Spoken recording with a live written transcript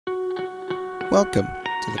Welcome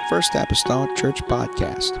to the First Apostolic Church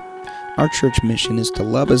Podcast. Our church mission is to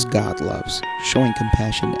love as God loves, showing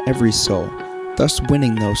compassion to every soul, thus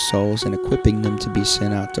winning those souls and equipping them to be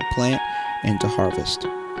sent out to plant and to harvest.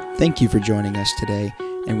 Thank you for joining us today,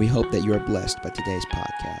 and we hope that you are blessed by today's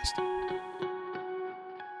podcast.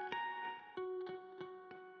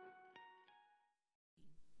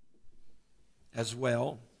 As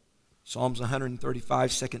well, Psalms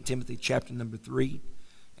 135, 2 Timothy chapter number 3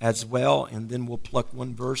 as well, and then we'll pluck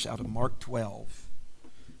one verse out of Mark 12.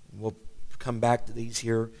 We'll come back to these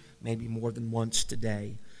here maybe more than once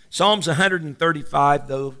today. Psalms 135,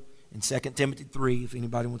 though, in 2 Timothy 3, if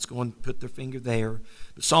anybody wants to go and put their finger there.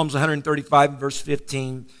 But Psalms 135 verse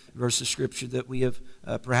 15, verse of Scripture that we have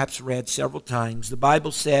perhaps read several times. The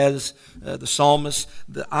Bible says, the psalmist,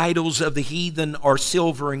 "The idols of the heathen are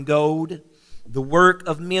silver and gold, the work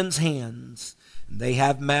of men's hands. They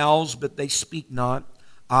have mouths, but they speak not.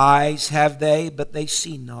 Eyes have they, but they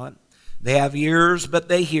see not. They have ears, but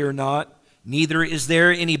they hear not. Neither is there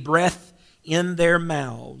any breath in their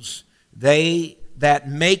mouths. They that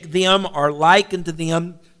make them are like unto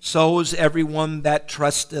them, so is everyone that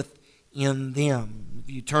trusteth in them." If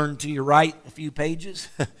you turn to your right a few pages,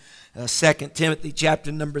 2 Timothy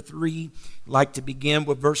chapter number 3, I'd like to begin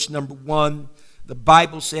with verse number 1. The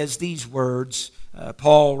Bible says these words,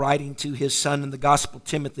 Paul writing to his son in the gospel,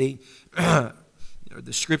 Timothy,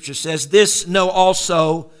 the Scripture says, "This know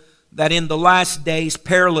also, that in the last days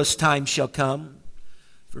perilous times shall come.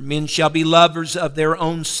 For men shall be lovers of their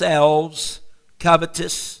own selves,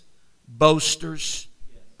 covetous, boasters,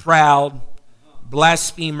 proud,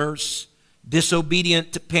 blasphemers,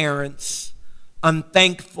 disobedient to parents,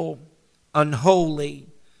 unthankful, unholy,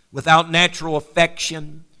 without natural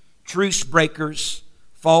affection, truce breakers,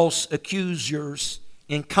 false accusers,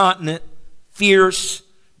 incontinent, fierce,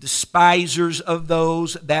 despisers of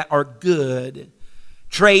those that are good,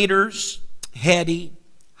 traitors, heady,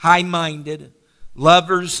 high-minded,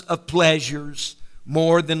 lovers of pleasures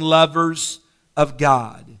more than lovers of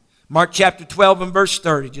God." Mark chapter 12 and verse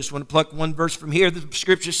 30. Just want to pluck one verse from here. The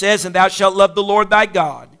Scripture says, "And thou shalt love the Lord thy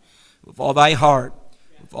God with all thy heart,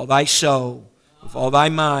 with all thy soul, with all thy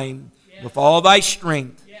mind, with all thy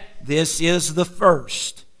strength. This is the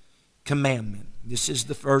first commandment." This is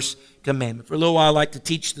the first commandment. For a little while, I'd like to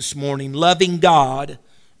teach this morning, loving God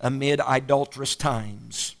amid idolatrous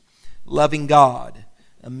times. Loving God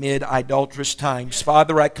amid idolatrous times.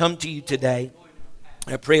 Father, I come to you today.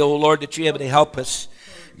 I pray, O Lord, that you're able to help us.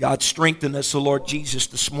 God, strengthen us, O Lord Jesus,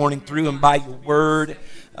 this morning through and by your word.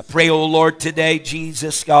 I pray, O Lord, today,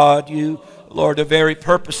 Jesus, God, you, Lord, are very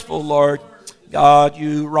purposeful, Lord. God,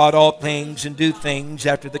 you wrought all things and do things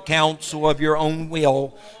after the counsel of your own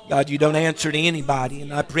will. God, you don't answer to anybody.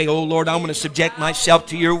 And I pray, oh Lord, I want to subject myself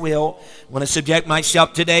to your will. I want to subject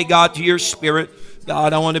myself today, God, to your spirit.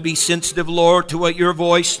 God, I want to be sensitive, Lord, to what your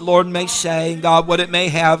voice, Lord, may say. And God, what it may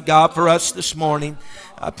have, God, for us this morning.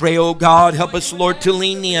 I pray, oh God, help us, Lord, to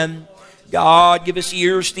lean in. God, give us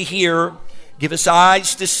ears to hear. Give us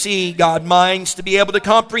eyes to see. God, minds to be able to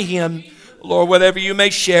comprehend. Lord, whatever you may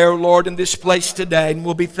share, Lord, in this place today. And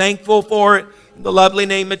we'll be thankful for it. In the lovely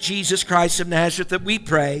name of Jesus Christ of Nazareth that we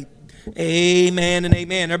pray. Amen and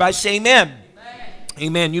amen. Everybody say amen. Amen.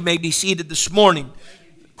 Amen. You may be seated this morning.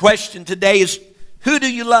 The question today is, who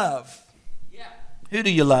do you love? Yeah. Who do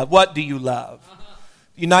you love? What do you love?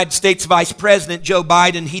 The United States Vice President Joe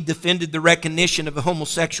Biden, he defended the recognition of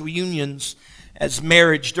homosexual unions as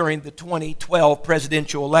marriage during the 2012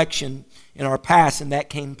 presidential election in our past in that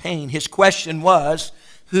campaign. His question was,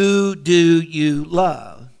 who do you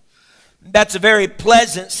love? That's a very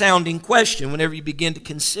pleasant sounding question whenever you begin to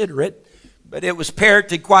consider it, but it was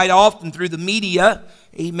parroted quite often through the media.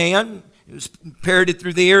 Amen. It was parroted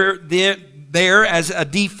through there as a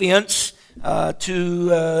defense to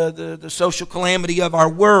the social calamity of our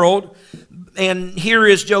world. And here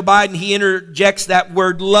is Joe Biden. He interjects that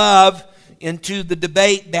word love into the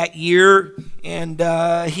debate that year, and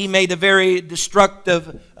he made a very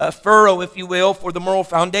destructive furrow, if you will, for the moral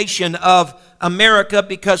foundation of America,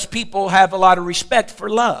 because people have a lot of respect for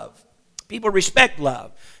love. People respect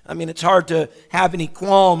love. I mean, it's hard to have any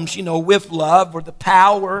qualms, with love or the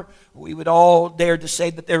power. We would all dare to say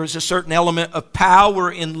that there is a certain element of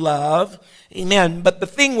power in love. Amen. But the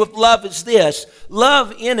thing with love is this.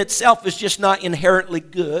 Love in itself is just not inherently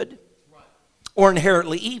good or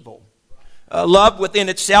inherently evil. Love within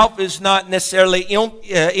itself is not necessarily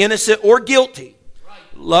innocent or guilty.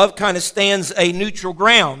 Love kind of stands a neutral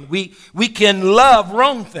ground. We can love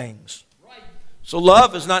wrong things. So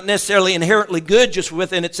love is not necessarily inherently good just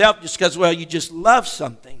within itself, just because, well, you just love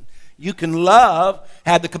something. You can love,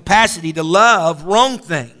 have the capacity to love wrong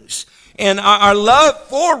things. And our love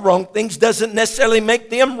for wrong things doesn't necessarily make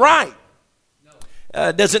them right.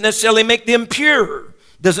 Doesn't necessarily make them pure.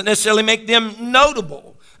 Doesn't necessarily make them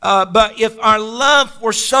notable. But if our love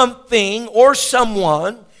for something or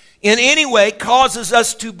someone in any way causes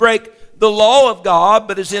us to break the law of God,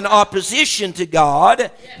 but is in opposition to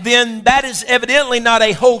God, then that is evidently not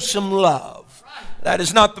a wholesome love. That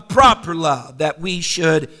is not the proper love that we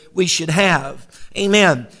should have.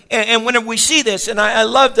 Amen. And whenever we see this, and I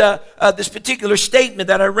loved this particular statement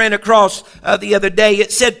that I ran across the other day.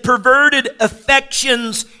 It said, perverted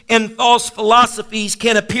affections and false philosophies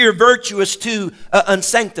can appear virtuous to an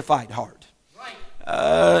unsanctified heart.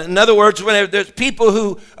 In other words, whenever there's people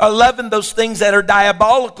who are loving those things that are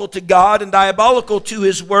diabolical to God and diabolical to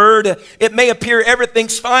His Word, it may appear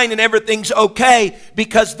everything's fine and everything's okay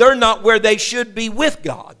because they're not where they should be with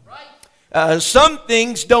God. Some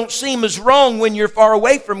things don't seem as wrong when you're far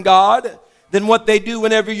away from God than what they do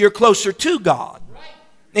whenever you're closer to God.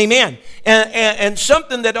 Amen. And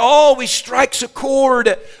something that always strikes a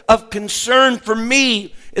chord of concern for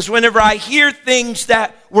me is whenever I hear things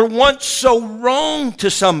that were once so wrong to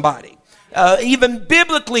somebody, even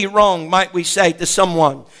biblically wrong, might we say, to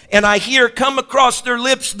someone, and I hear come across their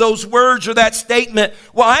lips those words or that statement,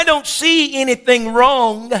 well, I don't see anything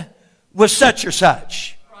wrong with such or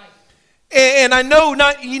such. And I know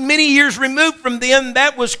not many years removed from then,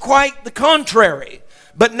 that was quite the contrary.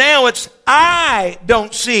 But now it's, I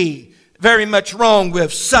don't see very much wrong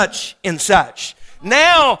with such and such.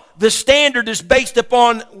 Now the standard is based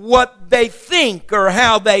upon what they think or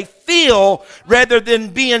how they feel rather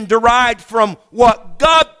than being derived from what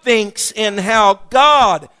God thinks and how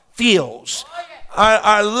God feels.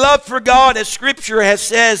 Our love for God, as Scripture has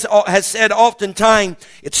said oftentimes,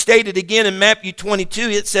 it's stated again in Matthew 22,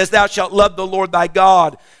 it says, thou shalt love the Lord thy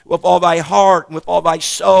God with all thy heart, and with all thy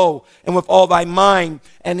soul, and with all thy mind.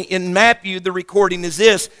 And in Matthew, the recording is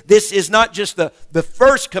this is not just the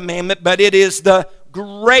first commandment, but it is the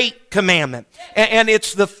great commandment. And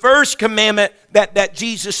it's the first commandment that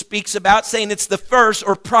Jesus speaks about, saying it's the first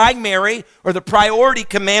or primary or the priority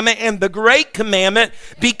commandment, and the great commandment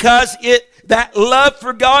because that love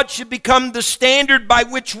for God should become the standard by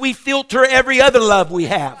which we filter every other love we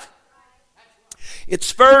have.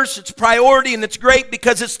 It's first, it's priority, and it's great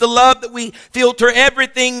because it's the love that we filter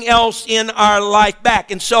everything else in our life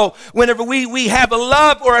back. And so whenever we have a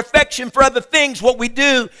love or affection for other things, what we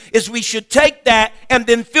do is we should take that and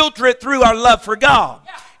then filter it through our love for God.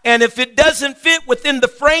 And if it doesn't fit within the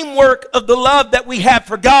framework of the love that we have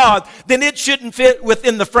for God, then it shouldn't fit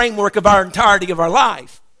within the framework of our entirety of our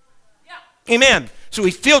life. Amen. So we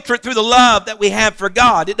filter it through the love that we have for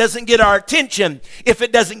God. It doesn't get our attention if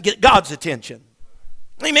it doesn't get God's attention.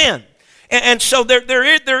 Amen. And so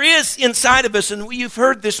there is inside of us, and you've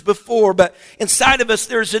heard this before, but inside of us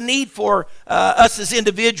there's a need for us as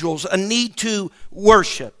individuals, a need to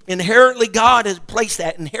worship. Inherently, God has placed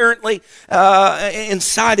that inherently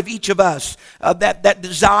inside of each of us, that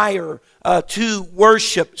desire to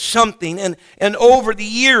worship something. And over the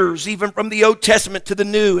years, even from the Old Testament to the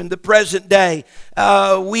New and the present day,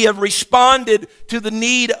 we have responded to the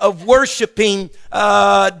need of worshiping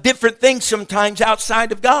different things sometimes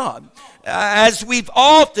outside of God. As we've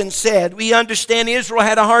often said, we understand Israel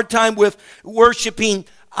had a hard time with worshiping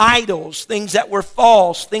idols, things that were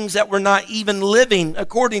false, things that were not even living,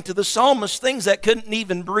 according to the psalmist, things that couldn't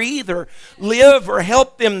even breathe or live or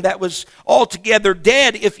help them, that was altogether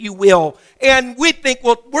dead, if you will. And we think,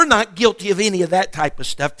 well, we're not guilty of any of that type of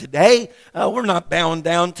stuff today. We're not bound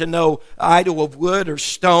down to no idol of wood or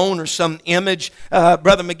stone or some image.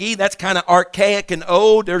 Brother McGee, that's kind of archaic and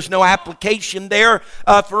old. There's no application there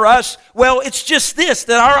for us. Well, it's just this,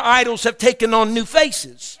 that our idols have taken on new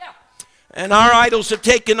faces. And our idols have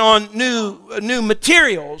taken on new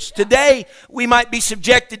materials. Today, we might be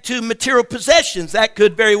subjected to material possessions. That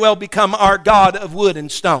could very well become our god of wood and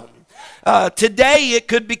stone. Today, it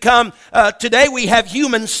could become, today we have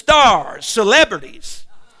human stars, celebrities,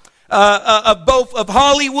 of both of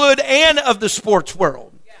Hollywood and of the sports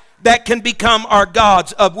world, that can become our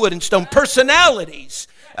gods of wood and stone. Personalities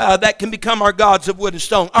that can become our gods of wood and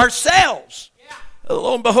stone. Ourselves.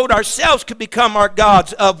 Lo and behold, ourselves could become our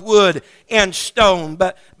gods of wood and stone.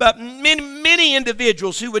 But many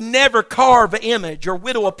individuals who would never carve an image or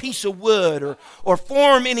whittle a piece of wood or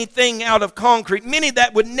form anything out of concrete, many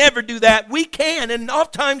that would never do that, we can and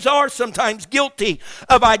oftentimes are sometimes guilty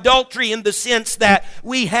of idolatry, in the sense that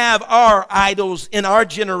we have our idols in our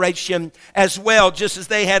generation as well, just as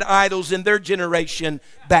they had idols in their generation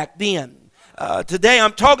back then. Today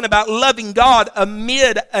I'm talking about loving God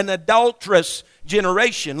amid an adulterous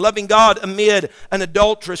generation, loving God amid an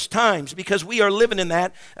adulterous times, because we are living in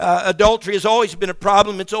that. Adultery has always been a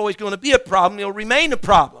problem. It's always going to be a problem. It'll remain a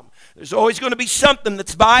problem. There's always going to be something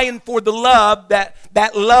that's vying for the love, that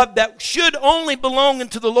love that should only belong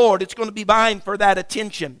unto the Lord. It's going to be vying for that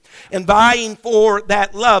attention and vying for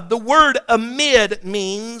that love. The word amid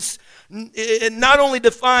means, it not only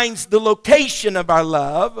defines the location of our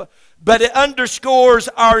love, but it underscores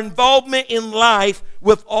our involvement in life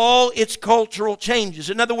with all its cultural changes.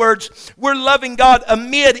 In other words, we're loving God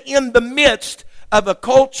in the midst of a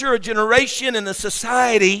culture, a generation, and a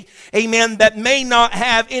society, amen, that may not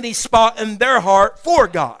have any spot in their heart for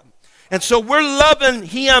God. And so we're loving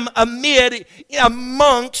Him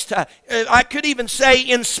amongst, I could even say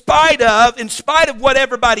in spite of what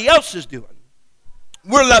everybody else is doing.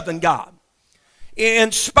 We're loving God.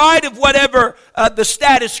 In spite of whatever the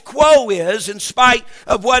status quo is, in spite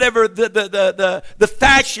of whatever the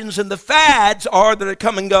fashions and the fads are that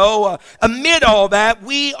come and go, amid all that,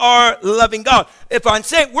 we are loving God. If I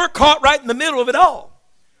say it, we're caught right in the middle of it all.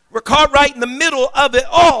 We're caught right in the middle of it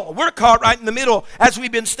all. We're caught right in the middle. As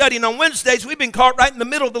we've been studying on Wednesdays, we've been caught right in the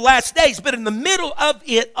middle of the last days. But in the middle of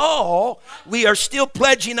it all, we are still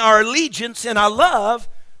pledging our allegiance and our love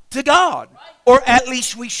to God. Or at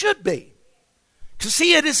least we should be. Because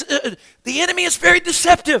see, the enemy is very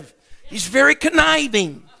deceptive. He's very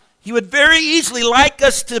conniving. He would very easily like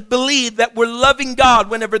us to believe that we're loving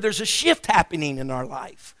God whenever there's a shift happening in our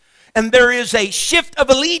life. And there is a shift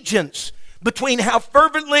of allegiance between how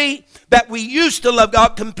fervently that we used to love God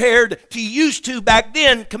compared to used to back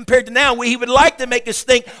then compared to now. He would like to make us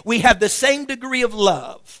think we have the same degree of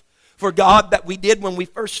love for God that we did when we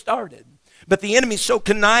first started. But the enemy's so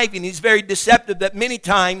conniving, he's very deceptive that many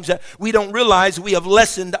times we don't realize we have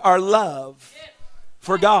lessened our love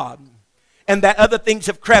for God. And that other things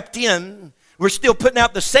have crept in. We're still putting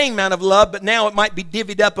out the same amount of love, but now it might be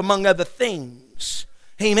divvied up among other things.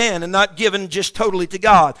 Amen. And not given just totally to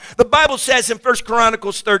God. The Bible says in 1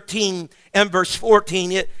 Chronicles 13 and verse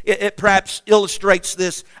 14, it perhaps illustrates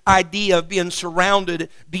this idea of being surrounded,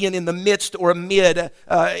 being in the midst or amid,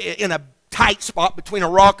 in a tight spot between a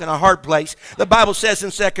rock and a hard place. The Bible says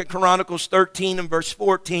in 2 Chronicles 13 and verse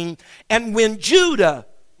 14, and when Judah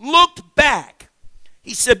looked back,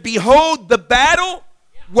 he said, behold, the battle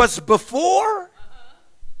was before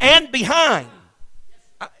and behind.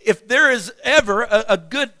 If there is ever a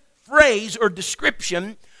good phrase or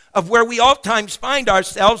description of where we oftentimes find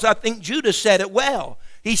ourselves, I think Judah said it well.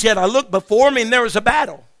 He said, I looked before me and there was a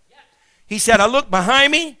battle. He said, I looked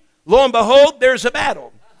behind me, lo and behold, there's a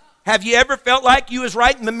battle. Have you ever felt like you was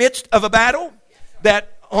right in the midst of a battle?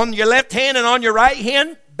 That on your left hand and on your right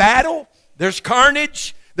hand, battle. There's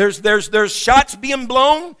carnage. There's shots being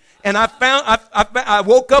blown. And I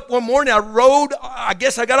woke up one morning, I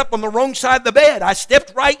guess I got up on the wrong side of the bed. I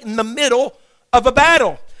stepped right in the middle of a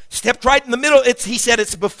battle. Stepped right in the middle. He said,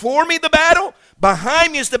 it's before me the battle,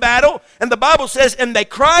 behind me is the battle. And the Bible says, and they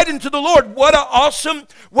cried unto the Lord. What an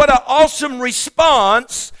awesome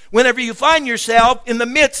response whenever you find yourself in the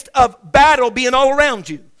midst of battle being all around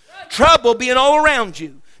you. Trouble being all around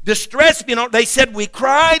you. Distress being all, they said, we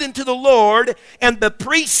cried unto the Lord, and the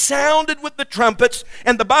priests sounded with the trumpets.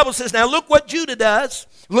 And the Bible says, now look what Judah does.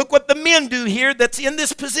 Look what the men do here that's in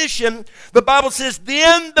this position. The Bible says,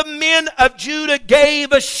 then the men of Judah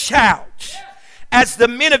gave a shout. As the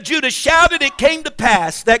men of Judah shouted, it came to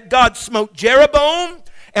pass that God smote Jeroboam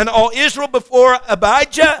and all Israel before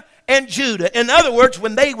Abijah and Judah. In other words,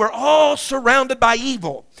 when they were all surrounded by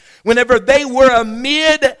evil, whenever they were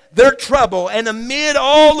amid their trouble and amid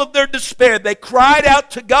all of their despair, they cried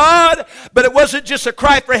out to God, but it wasn't just a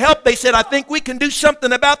cry for help. They said, I think we can do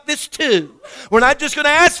something about this too. We're not just going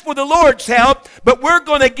to ask for the Lord's help, but we're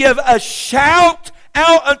going to give a shout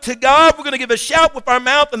out unto God. We're going to give a shout with our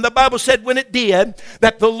mouth. And the Bible said when it did,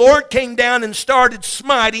 that the Lord came down and started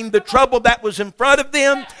smiting the trouble that was in front of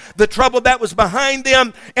them, the trouble that was behind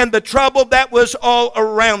them, and the trouble that was all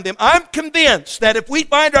around them. I'm convinced that if we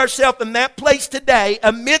find ourselves in that place today,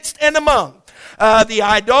 amidst and among the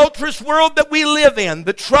idolatrous world that we live in,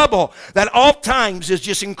 the trouble that oftentimes is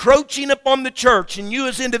just encroaching upon the church and you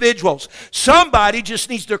as individuals, somebody just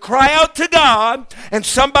needs to cry out to God, and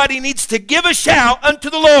somebody needs to give a shout unto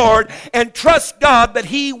the Lord and trust God that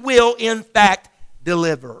He will in fact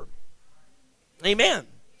deliver. Amen.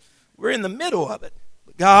 We're in the middle of it.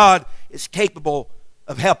 But God is capable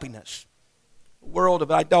of helping us. The world of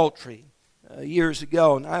idolatry years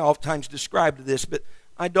ago, and I oftentimes described this, but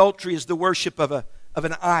idolatry is the worship of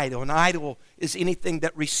an idol. An idol is anything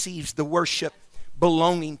that receives the worship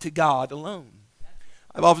belonging to God alone.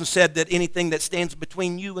 I've often said that anything that stands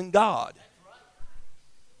between you and God.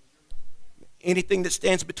 anything that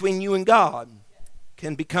stands between you and God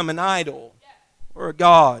can become an idol or a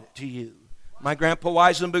god to you. My grandpa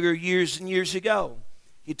Weisenberger years and years ago,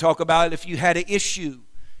 he'd talk about if you had an issue.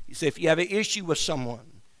 He said if you have an issue with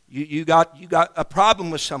someone, you got a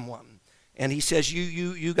problem with someone, and he says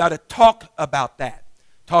you got to talk about that.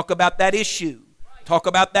 Talk about that issue. Talk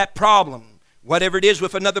about that problem, whatever it is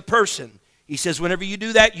with another person. He says whenever you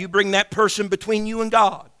do that, you bring that person between you and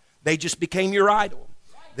God. They just became your idol.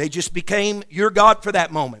 They just became your God for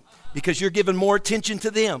that moment because you're giving more attention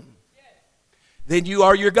to them than you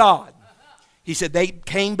are your God. He said they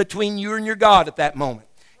came between you and your God at that moment.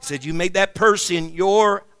 He said you made that person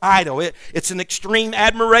your idol. It's an extreme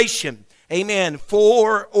admiration, amen,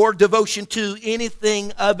 for or devotion to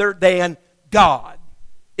anything other than God.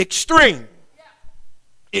 Extreme.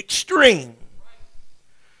 Extreme.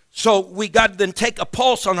 So we got to then take a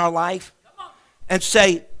pulse on our life and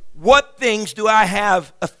say, what things do I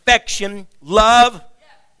have affection, love,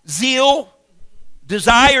 zeal,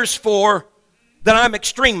 desires for that I'm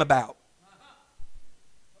extreme about?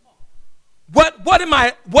 What am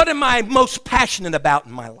I most passionate about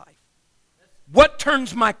in my life? What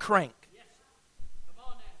turns my crank?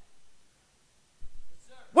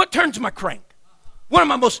 What turns my crank? What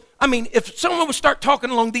am I most, if someone would start talking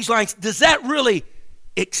along these lines, does that really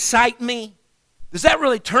excite me? Does that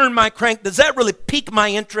really turn my crank? Does that really pique my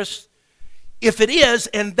interest? If it is,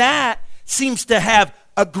 and that seems to have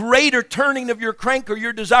a greater turning of your crank or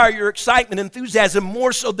your desire, your excitement, enthusiasm,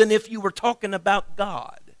 more so than if you were talking about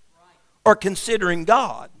God or considering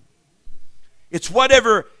God. It's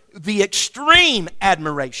whatever the extreme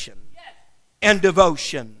admiration and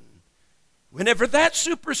devotion. Whenever that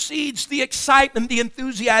supersedes the excitement, the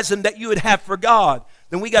enthusiasm that you would have for God,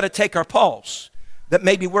 then we got to take our pulse. That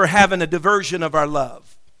maybe we're having a diversion of our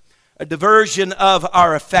love, a diversion of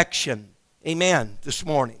our affection. Amen, this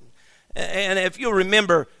morning. And if you'll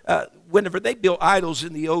remember, whenever they built idols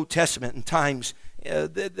in the Old Testament in times,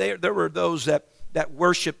 there were those that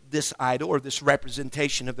worshiped this idol or this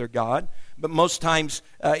representation of their God. But most times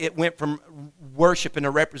it went from worshiping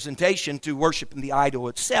a representation to worshiping the idol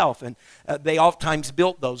itself. And they oftentimes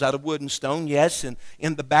built those out of wood and stone, yes. And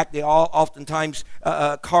in the back they oftentimes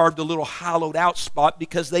carved a little hollowed out spot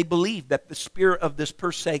because they believed that the spirit of this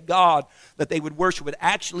per se God that they would worship would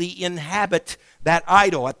actually inhabit that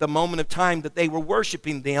idol at the moment of time that they were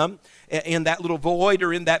worshiping them, in that little void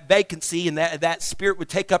or in that vacancy, and that spirit would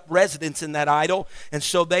take up residence in that idol. And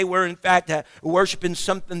so they were in fact worshiping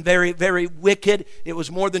something very, very wicked. It was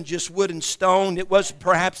more than just wood and stone. It was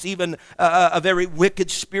perhaps even a very wicked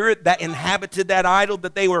spirit that inhabited that idol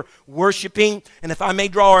that they were worshiping. And if I may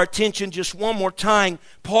draw our attention just one more time,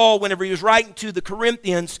 Paul, whenever he was writing to the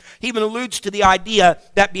Corinthians, he even alludes to the idea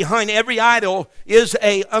that behind every idol is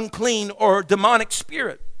an unclean or demonic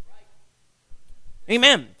spirit.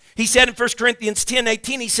 Amen. He said in 1 Corinthians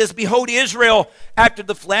 10:18, he says, "Behold, Israel after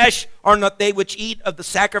the flesh, are not they which eat of the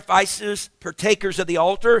sacrifices partakers of the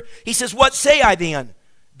altar?" He says, "What say I then?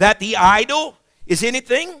 That the idol is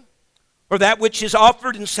anything? Or that which is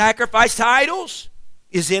offered in sacrifice to idols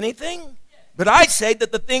is anything? But I say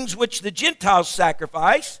that the things which the Gentiles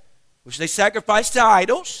sacrifice, which they sacrifice to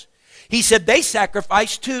idols," he said, "they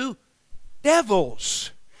sacrifice to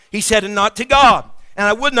devils." He said, "and not to God. And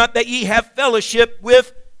I would not that ye have fellowship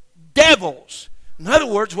with devils." In other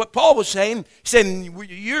words, what Paul was saying,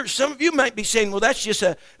 some of you might be saying, well, that's just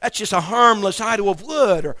a harmless idol of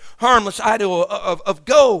wood or harmless idol of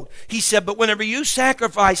gold. He said, but whenever you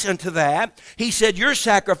sacrifice unto that, he said, you're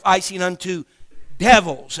sacrificing unto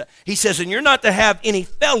devils. He says, and you're not to have any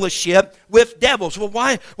fellowship with devils. Well,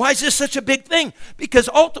 why is this such a big thing? Because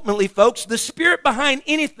ultimately, folks, the spirit behind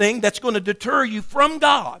anything that's going to deter you from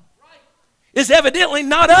God is evidently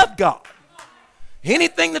not of God.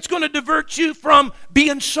 Anything that's going to divert you from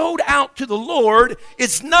being sold out to the Lord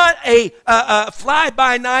is not a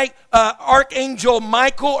fly-by-night Archangel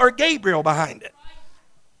Michael or Gabriel behind it.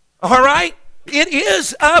 All right? It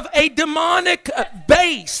is of a demonic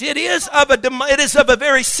base. It is of a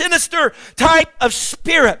very sinister type of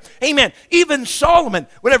spirit. Amen. Even Solomon,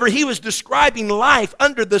 whenever he was describing life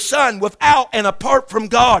under the sun without and apart from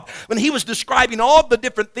God, when he was describing all the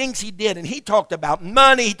different things he did, and he talked about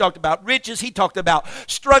money, he talked about riches, he talked about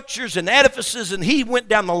structures and edifices, and he went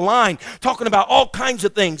down the line talking about all kinds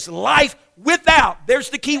of things. Life without, there's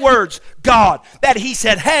the key words, God. That he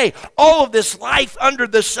said, hey, all of this life under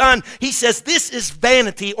the sun, he says, this is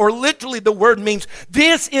vanity, or literally the word means,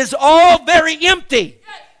 this is all very empty.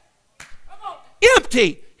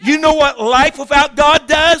 Empty. You know what life without God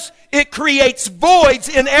does? It creates voids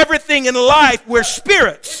in everything in life where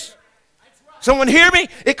spirits Someone hear me?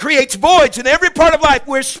 It creates voids in every part of life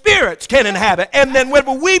where spirits can inhabit. And then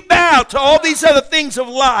when we bow to all these other things of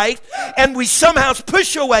life and we somehow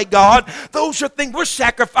push away God, those are things we're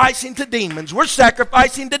sacrificing to demons. We're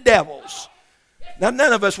sacrificing to devils. Now,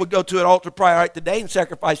 none of us would go to an altar prayer right today and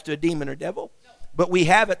sacrifice to a demon or devil. But we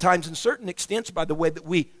have at times in certain extents by the way that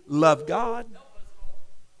we love God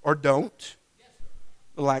or don't,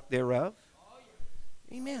 the lack thereof.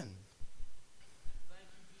 Amen.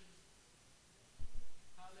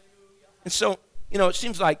 And so, it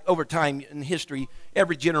seems like over time in history,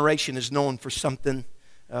 every generation is known for something,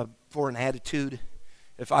 for an attitude.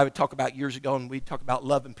 If I would talk about years ago and we'd talk about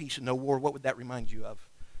love and peace and no war, what would that remind you of?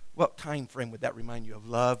 What time frame would that remind you of?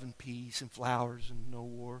 Love and peace and flowers and no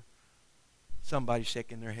war? Somebody's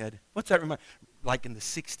shaking their head. What's that remind? Like in the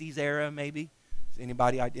 60s era, maybe? Does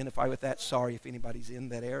anybody identify with that? Sorry if anybody's in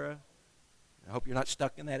that era. I hope you're not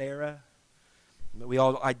stuck in that era. But we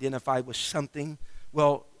all identify with something.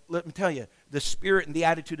 Well, let me tell you, the spirit and the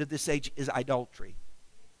attitude of this age is idolatry.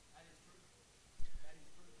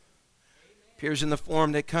 Appears in the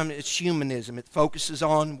form that comes, it's humanism. It focuses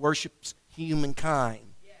on, worships humankind,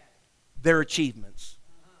 their achievements.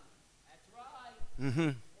 Mm-hmm.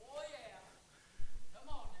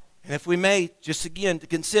 And if we may, just again to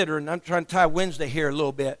consider, and I'm trying to tie Wednesday here a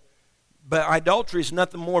little bit, but idolatry is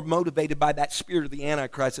nothing more motivated by that spirit of the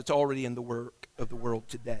Antichrist that's already in the work of the world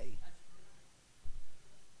today.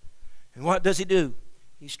 And what does he do?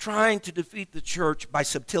 He's trying to defeat the church by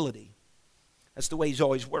subtlety. That's the way he's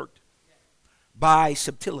always worked. By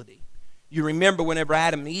subtlety. You remember whenever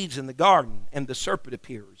Adam and Eve's in the garden and the serpent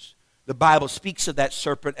appears, the Bible speaks of that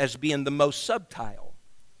serpent as being the most subtle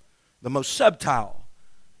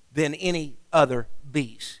than any other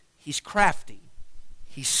beast. He's crafty.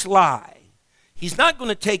 He's sly. He's not going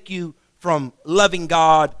to take you from loving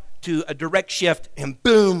God to a direct shift and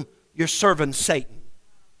boom, you're serving Satan.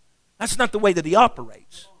 That's not the way that he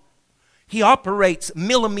operates. He operates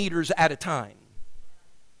millimeters at a time.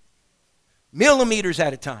 Millimeters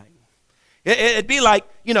at a time. It'd be like,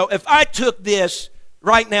 if I took this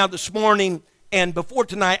right now this morning and before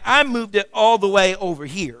tonight, I moved it all the way over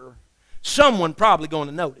here, someone probably going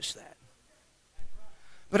to notice that.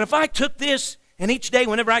 But if I took this and each day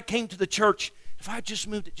whenever I came to the church, if I just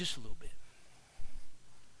moved it just a little bit,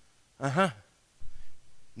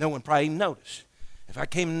 no one probably even noticed. If I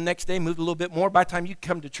came the next day, moved a little bit more, by the time you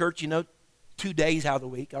come to church, 2 days out of the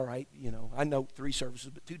week, all right, I know 3 services,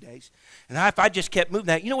 but 2 days. And if I just kept moving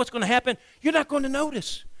that, you know what's going to happen? You're not going to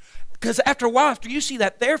notice. Because after a while, after you see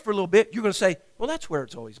that there for a little bit, you're going to say, well, that's where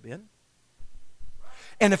it's always been.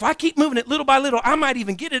 And if I keep moving it little by little, I might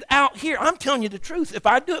even get it out here. I'm telling you the truth. If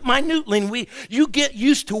I do it minutely, you get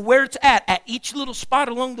used to where it's at each little spot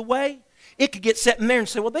along the way, it could get sitting there and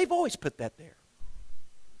say, well, they've always put that there.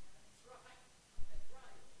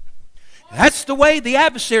 That's the way the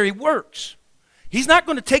adversary works. He's not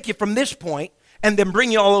going to take you from this point and then bring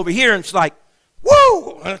you all over here and it's like,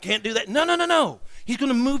 whoa, I can't do that. No. He's going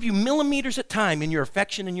to move you millimeters at a time in your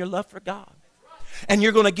affection and your love for God. And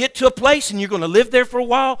you're going to get to a place and you're going to live there for a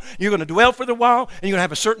while. You're going to dwell for a while. And you're going to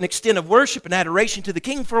have a certain extent of worship and adoration to the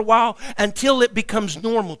King for a while until it becomes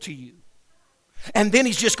normal to you. And then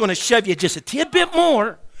he's just going to shove you just a tidbit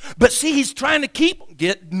more. But see, he's trying to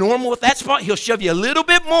get normal with that spot. He'll shove you a little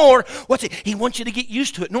bit more. He wants you to get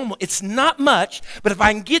used to it. Normal. It's not much, but if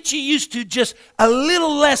I can get you used to just a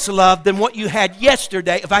little less love than what you had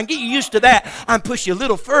yesterday, if I can get you used to that, I can push you a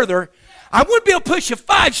little further. I wouldn't be able to push you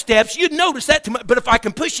 5 steps. You'd notice that too much. But if I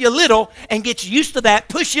can push you a little and get you used to that,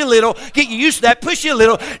 push you a little, get you used to that, push you a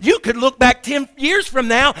little, you could look back 10 years from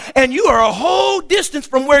now and you are a whole distance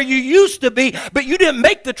from where you used to be, but you didn't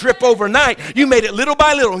make the trip overnight. You made it little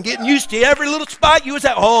by little and getting used to every little spot. You was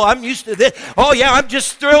at, I'm used to this. Oh, yeah, I'm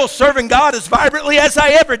just still serving God as vibrantly as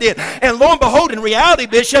I ever did. And lo and behold, in reality,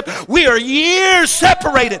 Bishop, we are years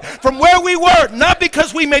separated from where we were, not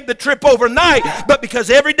because we made the trip overnight, but because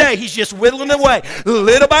every day he's just whittling away,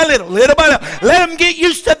 little by little, little by little. Let them get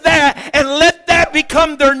used to that and let that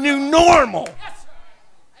become their new normal. Yes, sir.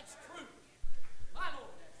 That's true. My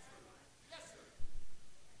Lord. Yes, sir.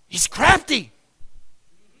 He's crafty.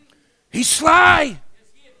 He's sly.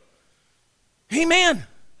 Amen.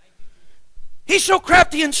 He's so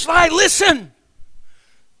crafty and sly. Listen,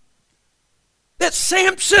 that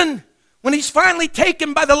Samson, when he's finally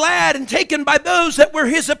taken by the lad and taken by those that were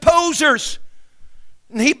his opposers,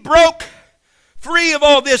 and he broke free of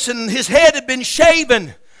all this, and his head had been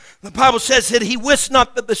shaven. The Bible says that he wist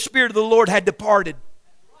not that the Spirit of the Lord had departed.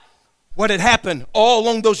 What had happened all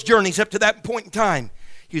along those journeys up to that point in time?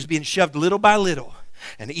 He was being shoved little by little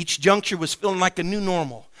And each juncture was feeling like a new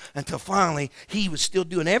normal until finally he was still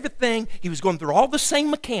doing everything. He was going through all the same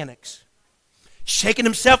mechanics, shaking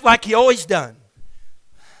himself like he always done,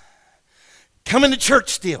 coming to church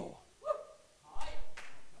still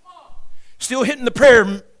hitting the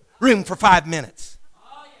prayer room for 5 minutes,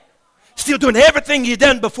 still doing everything he'd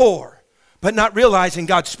done before, but not realizing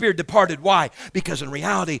God's Spirit departed. Why? Because in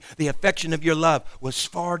reality, the affection of your love was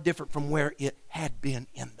far different from where it had been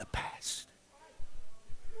in the past.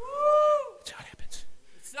 That's how it happens.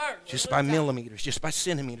 Just by millimeters, just by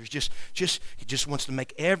centimeters, he just wants to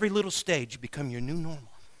make every little stage become your new normal.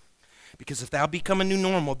 Because if thou become a new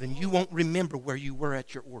normal, then you won't remember where you were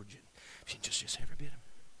at your origin. Just every bit of it.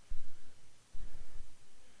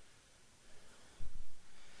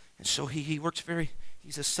 And so he works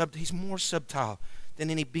he's more subtle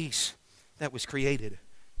than any beast that was created,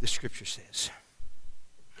 the Scripture says.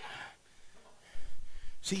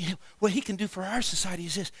 See, what he can do for our society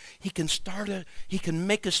is this. He can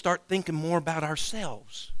make us start thinking more about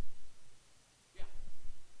ourselves.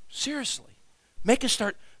 Seriously. Make us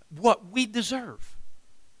start what we deserve.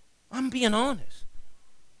 I'm being honest.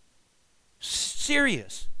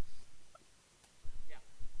 Serious.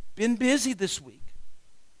 Been busy this week.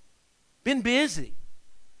 Been busy.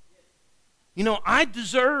 You know, I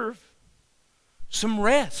deserve some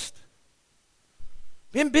rest.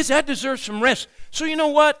 Been busy, I deserve some rest. So you know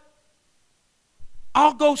what?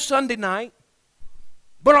 I'll go Sunday night,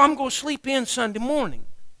 but I'm going to sleep in Sunday morning.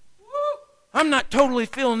 I'm not totally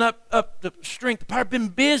filling up the strength. I've been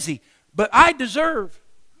busy, but I deserve.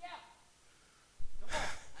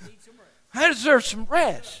 I deserve some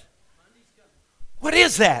rest. What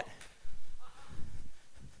is that?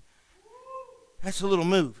 That's a little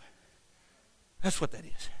move. That's what that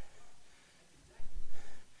is.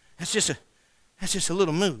 That's just a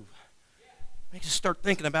little move. Makes us start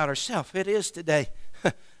thinking about ourselves. It is today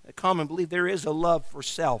a common belief. There is a love for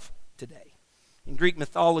self today. In Greek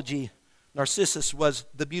mythology, Narcissus was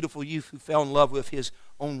the beautiful youth who fell in love with his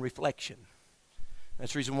own reflection.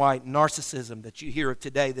 That's the reason why narcissism that you hear of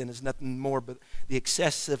today then is nothing more but the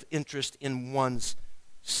excessive interest in one's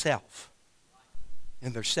self,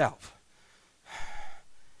 in their self.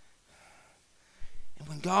 And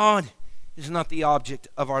when God is not the object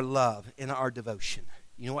of our love and our devotion,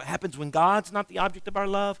 you know what happens when God's not the object of our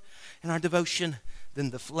love and our devotion? Then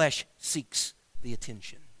the flesh seeks the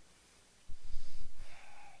attention.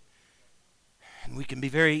 And we can be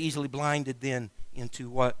very easily blinded then into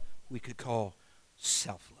what we could call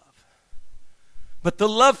self-love. But the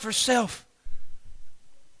love for self,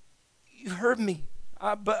 you heard me,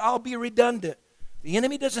 but I'll be redundant. The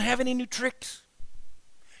enemy doesn't have any new tricks.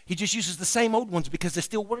 He just uses the same old ones because they're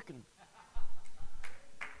still working.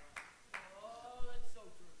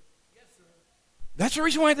 That's the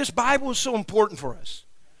reason why this Bible is so important for us.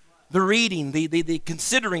 The reading, the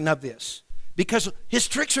considering of this. Because his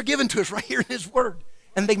tricks are given to us right here in his word.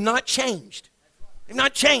 And they've not changed. They've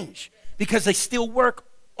not changed. Because they still work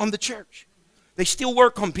on the church. They still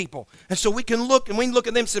work on people. And so we can look at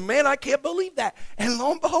them and say, man, I can't believe that. And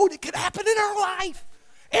lo and behold, it could happen in our life.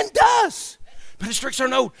 And does. But his tricks are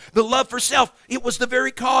no. The love for self, it was the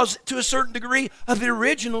very cause to a certain degree of the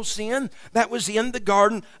original sin that was in the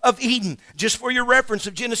Garden of Eden. Just for your reference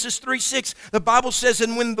of Genesis 3:6, the Bible says,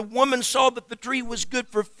 and when the woman saw that the tree was good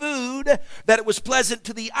for food, that it was pleasant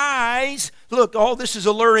to the eyes. Look, all this is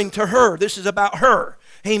alluring to her. This is about her.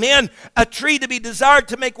 Amen. A tree to be desired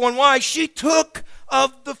to make one wise. She took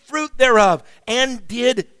of the fruit thereof and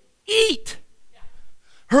did eat.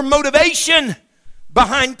 Her motivation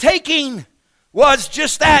behind taking was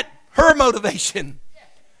just that, her motivation.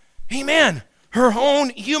 Amen. Her own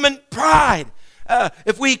human pride.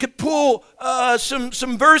 If we could pull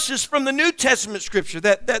some verses from the New Testament scripture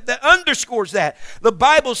that underscores that. The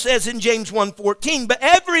Bible says in James 1:14, but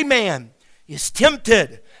every man is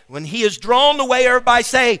tempted when he is drawn away, everybody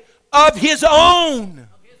say, of his own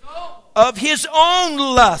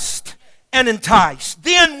lust and enticed.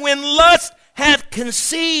 Then when lust hath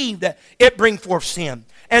conceived, it bring forth sin.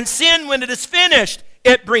 And sin, when it is finished,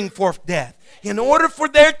 it bring forth death. In order for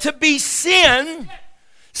there to be sin,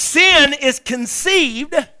 sin is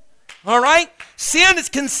conceived. All right? Sin is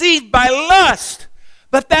conceived by lust.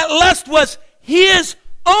 But that lust was his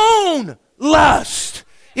own lust.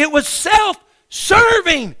 It was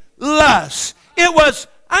self-serving lust. It was,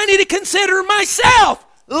 I need to consider myself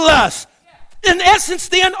lust. In essence,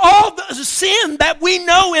 then, all the sin that we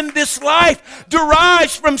know in this life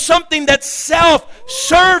derives from something that's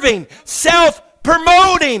self-serving,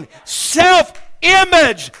 self-promoting,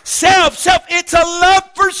 image. Self. It's a love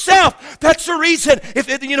for self. That's the reason.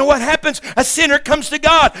 You know what happens? A sinner comes to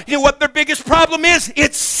God. You know what their biggest problem is?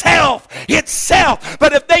 It's self. It's self.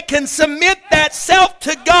 But if they can submit that self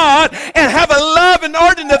to God and have a love and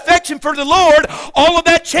ardent affection for the Lord, all of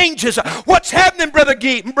that changes. What's happening, Brother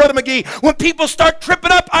McGee? When people start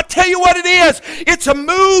tripping up, I tell you what it is. It's a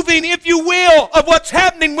moving, if you will, of what's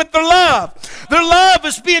happening with their love. Their love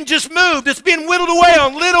is being just moved. It's being whittled away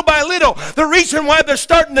on little by little. The reason why they're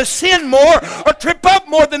starting to sin more or trip up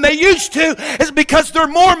more than they used to is because they're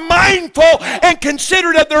more mindful and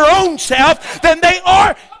considerate of their own self than they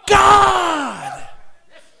are God.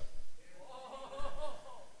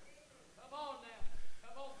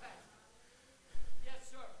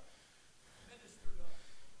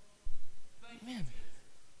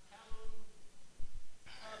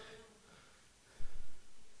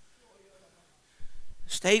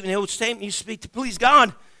 The old statement used to be, to please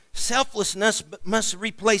God, selflessness must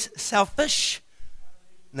replace selfishness.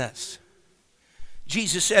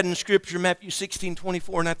 Jesus said in Scripture, Matthew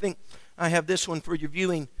 16:24, and I think I have this one for your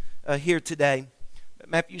viewing here today.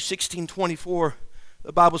 Matthew 16:24,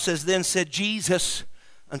 the Bible says, then said Jesus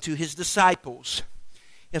unto his disciples,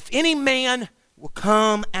 if any man will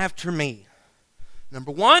come after me,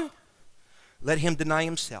 number one, let him deny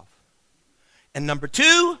himself. And number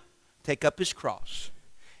two, take up his cross.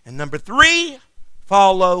 And number three,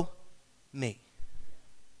 follow me.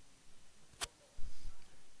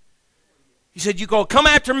 He said, you go come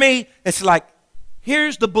after me. It's like,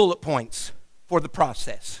 here's the bullet points for the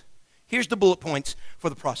process. Here's the bullet points for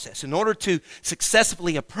the process. In order to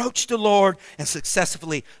successfully approach the Lord and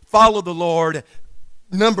successfully follow the Lord,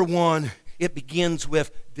 number one, it begins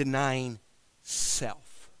with denying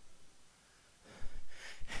self.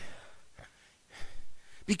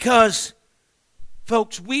 Because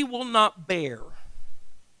folks, we will not bear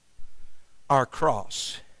our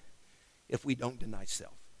cross if we don't deny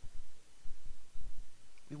self.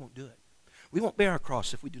 We won't do it. We won't bear our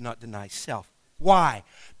cross if we do not deny self. Why?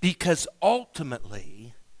 Because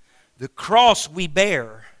ultimately, the cross we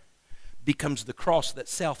bear becomes the cross that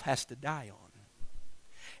self has to die on.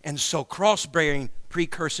 And so cross-bearing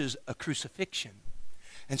precurses a crucifixion.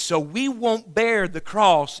 And so we won't bear the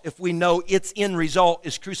cross if we know its end result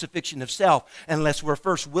is crucifixion of self unless we're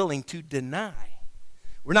first willing to deny.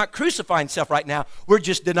 We're not crucifying self right now. We're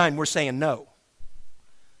just denying. We're saying no.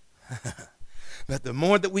 But the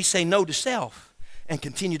more that we say no to self and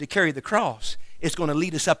continue to carry the cross, it's going to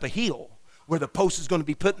lead us up a hill where the post is going to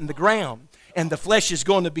be put in the ground and the flesh is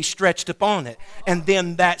going to be stretched upon it. And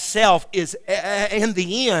then that self is, in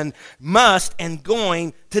the end, must and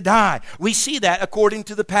going to die. We see that according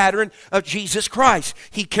to the pattern of Jesus Christ.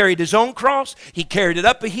 He carried his own cross. He carried it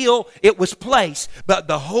up a hill. It was placed. But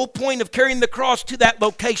the whole point of carrying the cross to that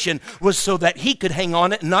location was so that he could hang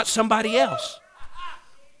on it and not somebody else.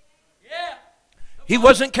 He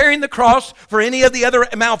wasn't carrying the cross for any of the other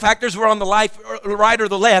malefactors who were on the right or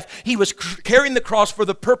the left. He was carrying the cross for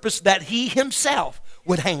the purpose that he himself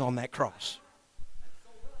would hang on that cross.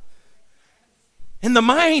 In the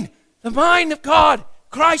mind of God,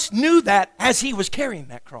 Christ knew that as he was carrying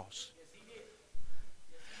that cross.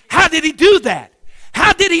 How did he do that?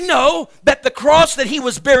 How did he know that the cross that he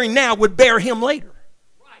was bearing now would bear him later?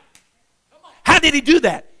 How did he do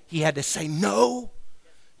that? He had to say no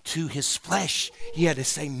to his flesh. He had to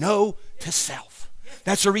say no to self.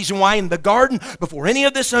 That's the reason why in the garden, before any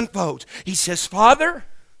of this unfolds, he says, Father,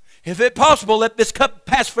 if it possible, let this cup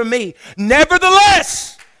pass from me.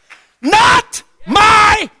 Nevertheless, not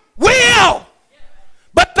my will,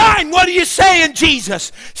 but thine. What are you saying,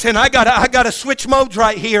 Jesus? Saying, I gotta switch modes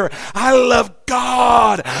right here. I love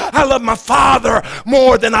God. I love my Father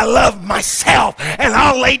more than I love myself. And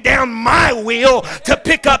I'll lay down my will to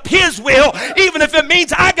pick up his will, even if it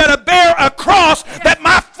means I gotta bear a cross that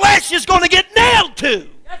my flesh is going to get nailed to. Yes,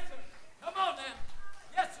 sir. Come on now.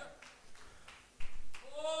 Yes, sir.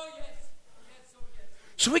 Oh, yes. Yes, oh, yes.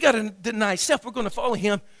 So we gotta deny self. We're going to follow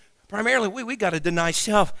him. Primarily, we gotta deny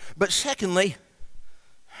self. But secondly,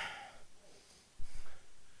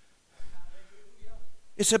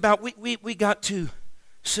 it's about we got to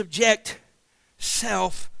subject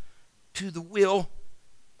self to the will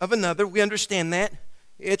of another. We understand that.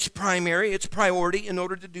 It's primary. It's priority. In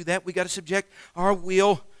order to do that, we got to subject our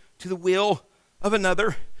will to the will of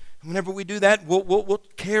another. Whenever we do that, we'll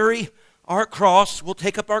carry our cross. We'll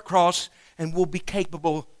take up our cross, and we'll be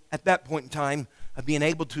capable at that point in time of being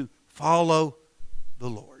able to follow the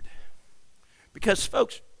Lord. Because,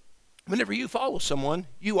 folks, whenever you follow someone,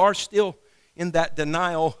 you are still in that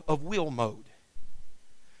denial of will mode.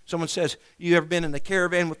 Someone says, you ever been in a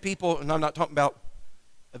caravan with people, and I'm not talking about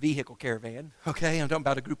a vehicle caravan, okay? I'm talking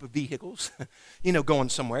about a group of vehicles, going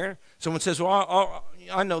somewhere. Someone says, well,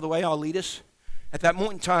 I know the way, I'll lead us. At that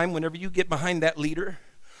moment in time, whenever you get behind that leader,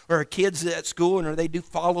 or kids at school, and they do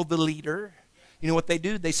follow the leader, you know what they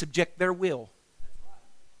do? They subject their will.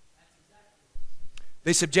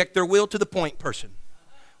 They subject their will to the point person.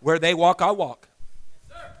 Where they walk, I walk.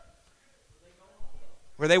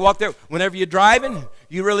 Where they walk there. Whenever you're driving,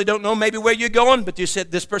 you really don't know maybe where you're going, but you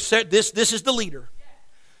said this is the leader.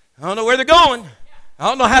 I don't know where they're going. I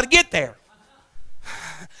don't know how to get there.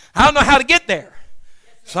 I don't know how to get there.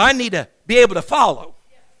 So I need to be able to follow.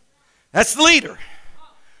 That's the leader.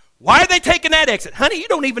 Why are they taking that exit? Honey, you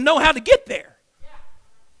don't even know how to get there.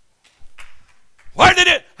 Why did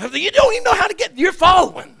it? You don't even know how to get there. You're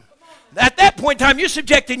following. At that point in time, you're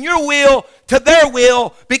subjecting your will to their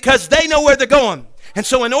will because they know where they're going. And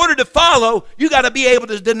so in order to follow, you got to be able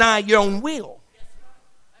to deny your own will.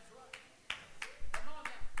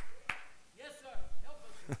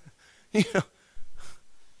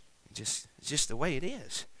 It's just the way it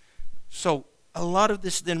is. So a lot of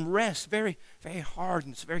this then rests very, very hard,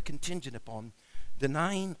 and it's very contingent upon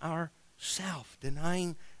denying ourself.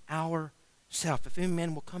 Denying ourself. If any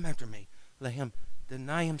man will come after me, let him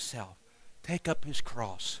deny himself. Take up his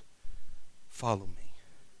cross. Follow me.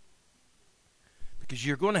 Because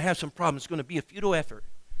you're going to have some problems. It's going to be a futile effort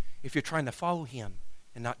if you're trying to follow him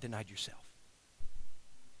and not deny yourself.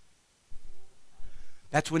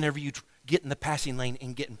 That's whenever you get in the passing lane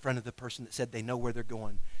and get in front of the person that said they know where they're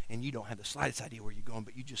going, and you don't have the slightest idea where you're going,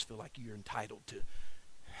 but you just feel like you're entitled to.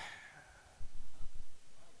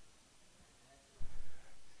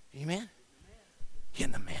 Amen? Get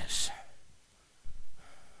in the mess.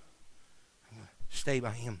 Stay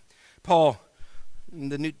by him. Paul, in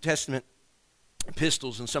the New Testament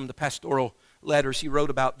epistles and some of the pastoral letters, he wrote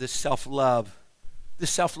about this self-love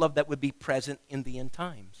that would be present in the end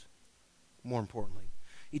times, more importantly.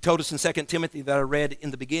 He told us in 2 Timothy that I read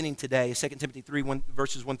in the beginning today, 2 Timothy 3,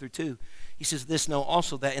 verses 1 through 2. He says, this know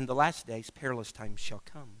also that in the last days perilous times shall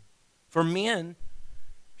come. For men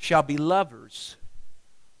shall be lovers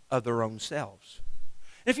of their own selves.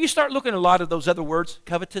 And if you start looking at a lot of those other words,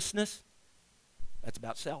 covetousness, that's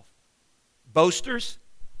about self. Boasters,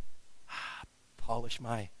 polish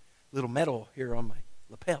my little medal here on my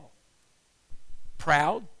lapel.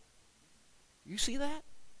 Proud, you see that?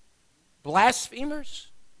 Blasphemers,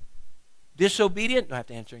 disobedient, don't have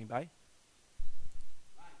to answer anybody,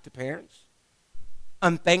 to parents,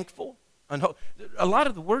 unthankful, a lot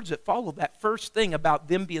of the words that follow that first thing about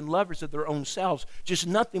them being lovers of their own selves, just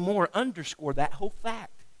nothing more underscore that whole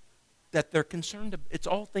fact. That they're concerned, it's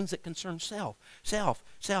all things that concern self.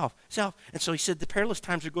 And so he said the perilous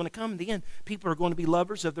times are going to come. In the end, people are going to be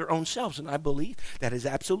lovers of their own selves. And I believe that is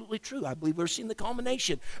absolutely true. I believe we're seeing the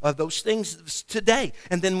culmination of those things today.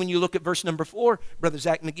 And then when you look at verse number 4, Brother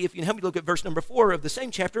Zach McGee, if you can help me look at verse number 4 of the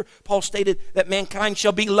same chapter, Paul stated that mankind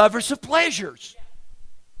shall be lovers of pleasures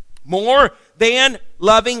more than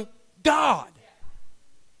loving God.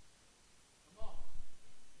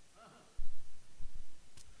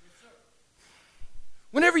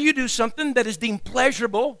 Whenever you do something that is deemed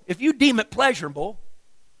pleasurable, if you deem it pleasurable,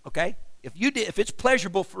 okay, if it's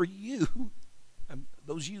pleasurable for you,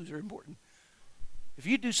 those yous are important. If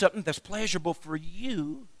you do something that's pleasurable for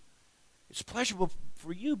you, it's pleasurable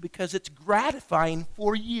for you because it's gratifying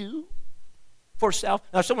for you, for self.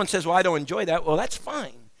 Now, if someone says, well, I don't enjoy that, well, that's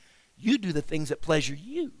fine. You do the things that pleasure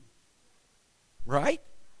you, right?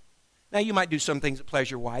 Now, you might do some things that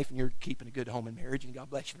pleasure your wife, and you're keeping a good home and marriage, and God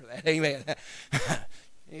bless you for that. Amen.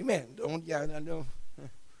 Amen. I know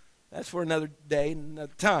that's for another day and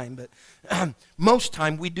another time. But most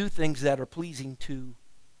time, we do things that are pleasing to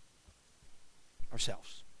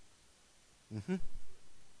ourselves.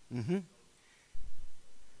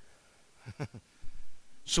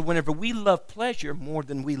 So whenever we love pleasure more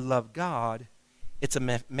than we love God, it's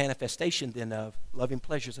a manifestation then of loving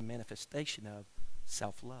pleasure is a manifestation of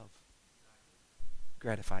self-love.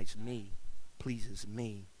 Gratifies me, pleases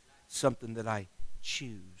me, something that I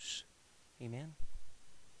choose. Amen?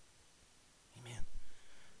 Amen.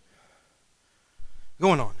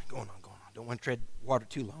 Going on. Don't want to tread water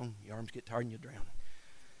too long. Your arms get tired and you'll drown.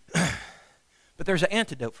 But there's an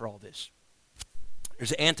antidote for all this.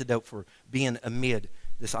 There's an antidote for being amid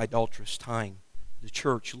this idolatrous time. The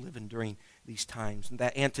church living during these times. And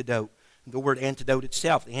that antidote, the word antidote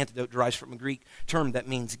itself, the antidote derives from a Greek term that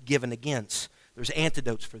means given against. There's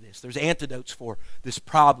antidotes for this. There's antidotes for this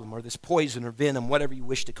problem or this poison or venom, whatever you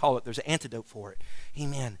wish to call it. There's an antidote for it.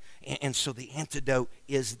 Amen. And so the antidote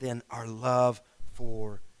is then our love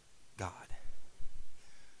for God.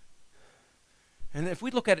 And if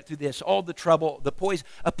we look at it through this, all the trouble,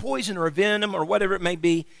 a poison or a venom or whatever it may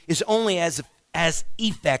be is only as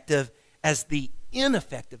effective as the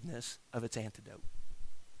ineffectiveness of its antidote.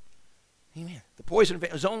 Amen. The poison or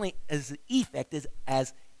venom is only as effective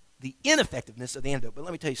as the ineffectiveness of the antidote. But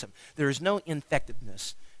let me tell you something. There is no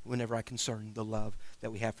ineffectiveness whenever I concern the love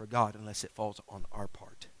that we have for God unless it falls on our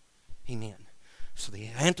part. Amen. So the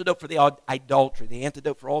antidote for the idolatry, the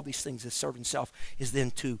antidote for all these things is serving self, is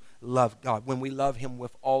then to love God. When we love Him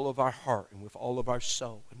with all of our heart and with all of our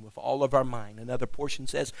soul and with all of our mind. Another portion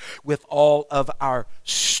says with all of our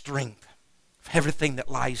strength. Everything that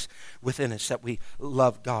lies within us, that we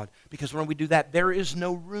love God. Because when we do that, there is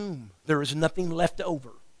no room. There is nothing left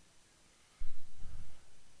over.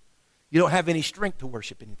 You don't have any strength to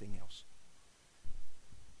worship anything else.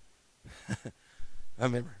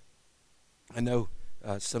 I know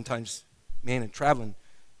sometimes, man, in traveling,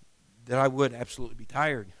 that I would absolutely be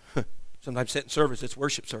tired. Sometimes sitting service, it's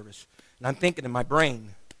worship service. And I'm thinking in my brain,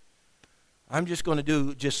 I'm just going to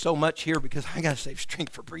do just so much here because I got to save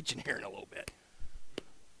strength for preaching here in a little bit.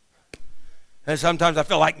 And sometimes I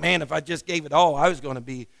feel like, man, if I just gave it all, I was going to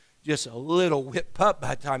be just a little whipped up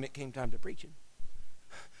by the time it came time to preaching.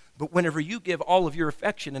 But whenever you give all of your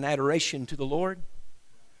affection and adoration to the Lord,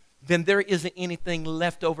 then there isn't anything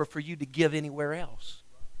left over for you to give anywhere else.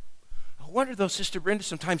 I wonder though, Sister Brenda,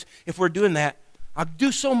 sometimes if we're doing that, I'll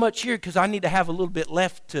do so much here because I need to have a little bit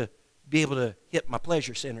left to be able to hit my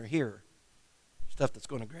pleasure center here. Stuff that's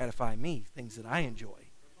going to gratify me, things that I enjoy.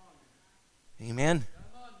 Amen.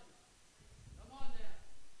 Come on now.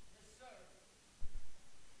 Yes, sir.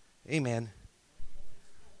 Amen.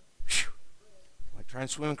 Whew. Like trying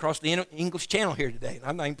to swim across the English Channel here today.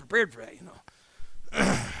 I'm not even prepared for that, you know.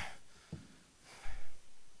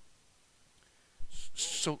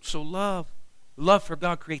 So love for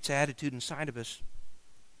God creates an attitude inside of us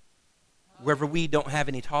wherever we don't have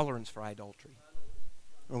any tolerance for idolatry.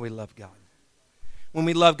 When we love God. When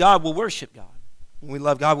we love God, we'll worship God. When we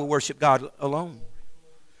love God, we'll worship God alone.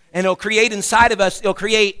 And it'll create inside of us, it'll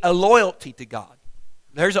create a loyalty to God.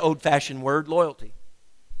 There's an old-fashioned word, loyalty.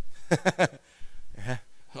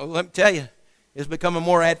 Well, let me tell you, it's becoming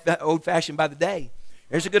more old-fashioned by the day.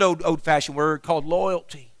 There's a good old-fashioned word called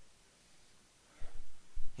loyalty.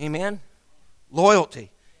 Amen?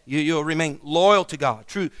 Loyalty. You'll remain loyal to God.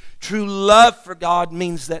 True love for God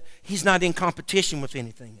means that He's not in competition with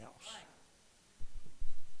anything else.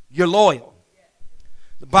 You're loyal.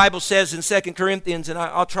 The Bible says in 2 Corinthians, and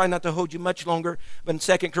I'll try not to hold you much longer, but in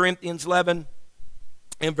 2 Corinthians 11,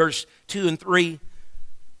 in verse 2 and 3,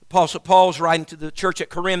 Apostle Paul's writing to the church at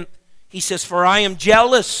Corinth. He says, "For I am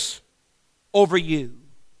jealous over you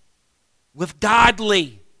with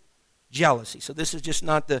godly jealousy." So this is just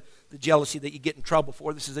not the jealousy that you get in trouble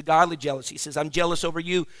for. This is a godly jealousy. He says, "I'm jealous over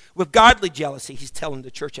you with godly jealousy." He's telling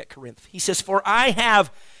the church at Corinth. He says, "For I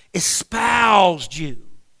have espoused you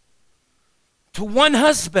to one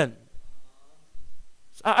husband."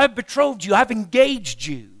 I've betrothed you. I've engaged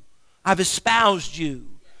you. I've espoused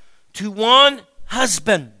you to one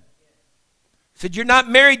husband. He said, you're not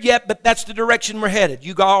married yet, but that's the direction we're headed.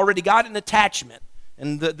 You already got an attachment.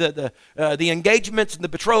 And the engagements and the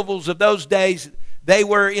betrothals of those days, they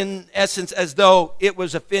were in essence as though it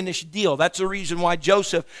was a finished deal. That's the reason why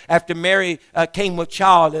Joseph, after Mary came with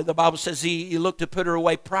child, the Bible says he looked to put her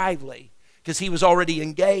away privately because he was already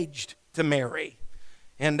engaged to Mary.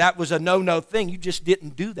 And that was a no-no thing. You just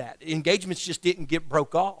didn't do that. Engagements just didn't get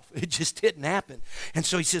broke off. It just didn't happen. And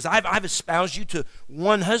so he says, I've espoused you to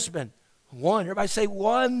one husband. One. Everybody say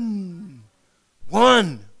one.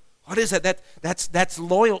 One. What is that? That's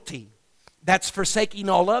loyalty. That's forsaking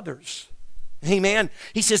all others. Amen.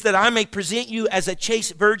 He says that I may present you as a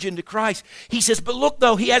chaste virgin to Christ. He says, but look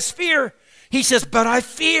though, he has fear. He says, but I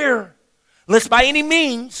fear, lest by any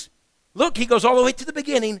means, look, he goes all the way to the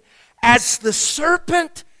beginning, as the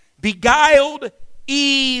serpent beguiled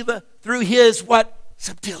Eve through his what?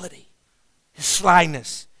 Subtlety, his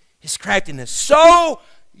slyness, his craftiness. So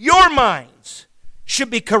your minds should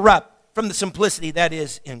be corrupt from the simplicity that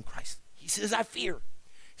is in Christ. He says, I fear.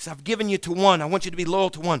 He says, I've given you to one. I want you to be loyal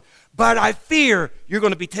to one. But I fear you're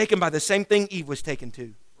going to be taken by the same thing Eve was taken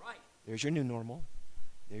to. Right. There's your new normal.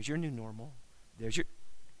 There's your new normal. There's your...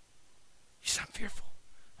 He says, I'm fearful.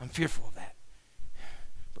 I'm fearful of that.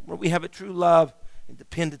 But where we have a true love and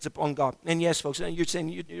dependence upon God. And yes, folks, you're saying,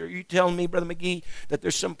 you're telling me, Brother McGee, that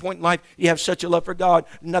there's some point in life you have such a love for God,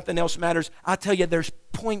 nothing else matters. I'll tell you, there's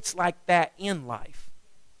points like that in life.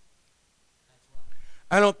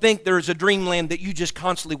 I don't think there is a dreamland that you just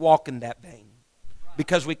constantly walk in that vein,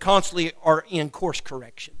 because we constantly are in course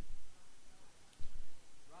correction.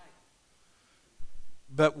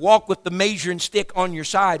 But walk with the measuring stick on your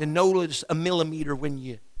side and notice a millimeter when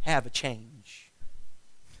you have a change.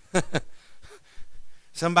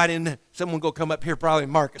 Someone go come up here, probably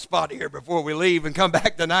mark a spot here before we leave and come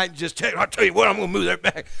back tonight and just tell you, I'll tell you what, I'm going to move that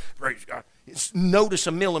back. Praise God. Notice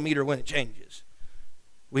a millimeter when it changes.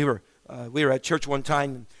 We were at church one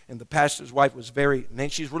time, and the pastor's wife was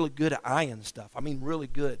she's really good at eyeing stuff. I mean, really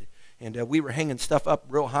good. And we were hanging stuff up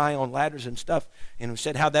real high on ladders and stuff. And we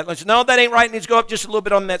said, how'd that look? No, that ain't right. It needs to go up just a little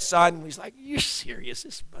bit on that side. And he's like, you're serious?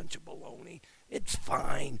 This is a bunch of baloney. It's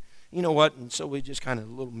fine. You know what? And so we just kind of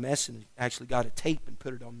a little mess and actually got a tape and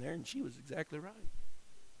put it on there. And she was exactly right.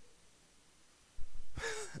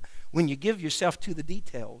 When you give yourself to the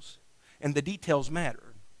details, and the details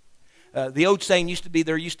matter. The old saying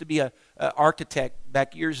there used to be a architect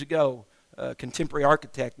back years ago, a contemporary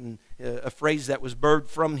architect, and a phrase that was birthed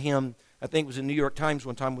from him, I think it was in New York Times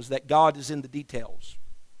one time, was that God is in the details.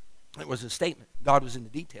 It was a statement. God was in the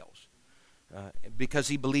details. Because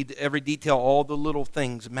he believed that every detail, all the little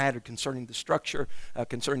things mattered concerning the structure,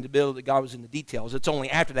 concerning the build, that God was in the details. It's only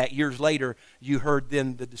after that, years later, you heard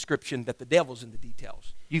then the description that the devil's in the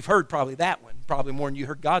details. You've heard probably that one, probably more than you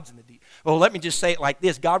heard God's in the details. Well, let me just say it like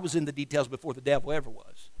this. God was in the details before the devil ever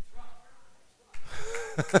was.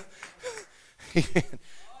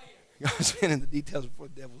 God's been in the details before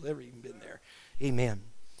the devil's ever even been there. Amen.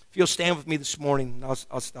 If you'll stand with me this morning,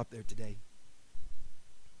 I'll stop there today.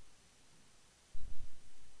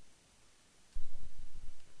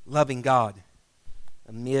 Loving God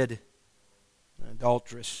amid an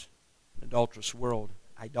adulterous world,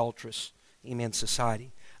 idolatrous, amen,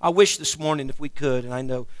 society. I wish this morning if we could, and I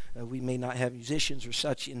know we may not have musicians or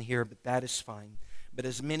such in here, but that is fine. But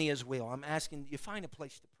as many as will, I'm asking you find a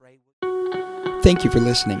place to pray. Thank you for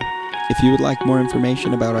listening. If you would like more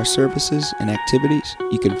information about our services and activities,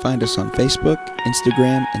 you can find us on Facebook,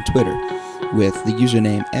 Instagram, and Twitter with the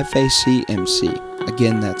username FACMC.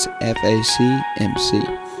 Again, that's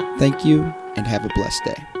FACMC. Thank you, and have a blessed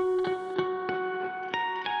day.